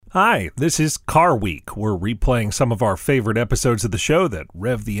Hi, this is Car Week. We're replaying some of our favorite episodes of the show that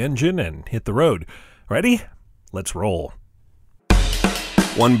rev the engine and hit the road. Ready? Let's roll.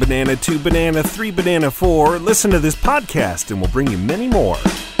 1 banana, 2 banana, 3 banana, 4. Listen to this podcast and we'll bring you many more.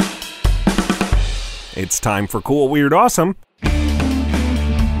 It's time for Cool, Weird, Awesome.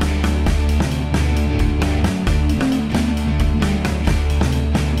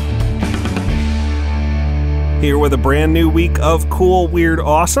 Here with a brand new week of Cool, Weird,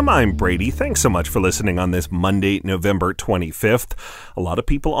 Awesome. I'm Brady. Thanks so much for listening on this Monday, November 25th. A lot of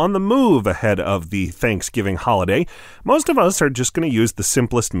people on the move ahead of the Thanksgiving holiday. Most of us are just going to use the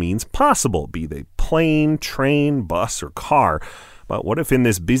simplest means possible, be they plane, train, bus, or car. But what if in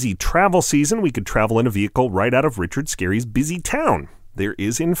this busy travel season we could travel in a vehicle right out of Richard Scarry's busy town? There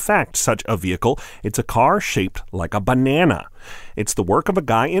is, in fact, such a vehicle. It's a car shaped like a banana. It's the work of a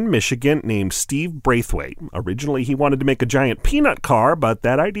guy in Michigan named Steve Braithwaite. Originally, he wanted to make a giant peanut car, but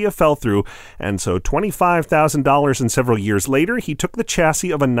that idea fell through, and so $25,000 and several years later, he took the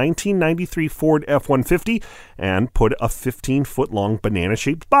chassis of a 1993 Ford F-150 and put a 15-foot-long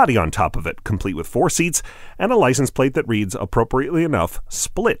banana-shaped body on top of it, complete with 4 seats and a license plate that reads, appropriately enough,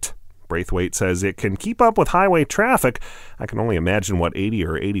 Split. Braithwaite says it can keep up with highway traffic. I can only imagine what 80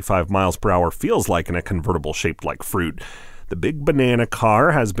 or 85 miles per hour feels like in a convertible shaped like fruit. The big banana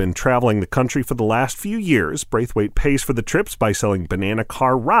car has been traveling the country for the last few years. Braithwaite pays for the trips by selling banana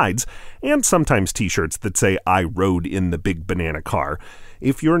car rides and sometimes t-shirts that say, I rode in the big banana car.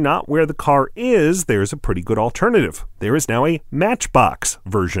 If you're not where the car is, there's a pretty good alternative. There is now a Matchbox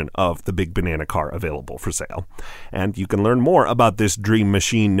version of the Big Banana Car available for sale. And you can learn more about this dream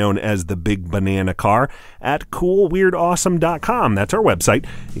machine known as the Big Banana Car at coolweirdawesome.com. That's our website.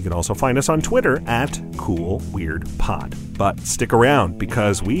 You can also find us on Twitter at coolweirdpod. But stick around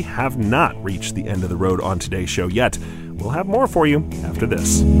because we have not reached the end of the road on today's show yet. We'll have more for you after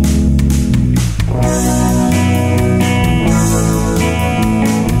this.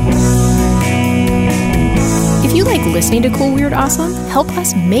 If you like listening to Cool Weird Awesome, help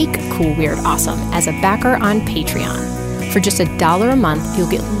us make Cool Weird Awesome as a backer on Patreon. For just $1 a month, you'll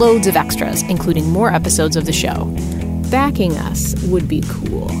get loads of extras, including more episodes of the show. Backing us would be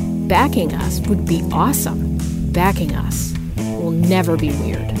cool. Backing us would be awesome. Backing us will never be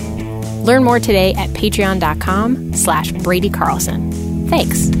weird. Learn more today at patreon.com/Brady Carlson.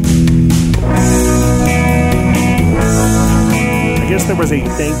 Thanks. I guess there was a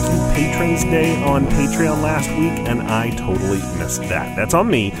Thank You Patrons Day on Patreon last week, and I totally missed that. That's on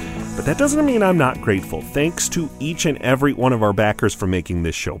me, but that doesn't mean I'm not grateful. Thanks to each and every one of our backers for making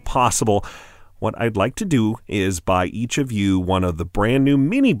this show possible. What I'd like to do is buy each of you one of the brand new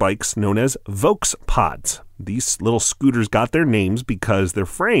mini bikes known as VoxPods. These little scooters got their names because their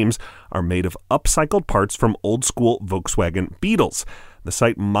frames are made of upcycled parts from old school Volkswagen Beetles. The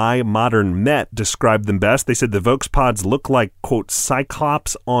site My Modern Met described them best. They said the VoxPods look like, quote,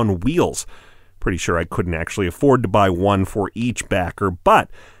 Cyclops on wheels. Pretty sure I couldn't actually afford to buy one for each backer,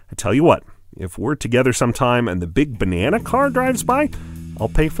 but I tell you what, if we're together sometime and the big banana car drives by, I'll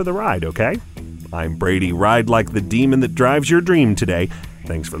pay for the ride, okay? I'm Brady. Ride like the demon that drives your dream today.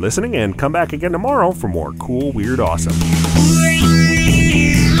 Thanks for listening, and come back again tomorrow for more Cool, Weird, Awesome.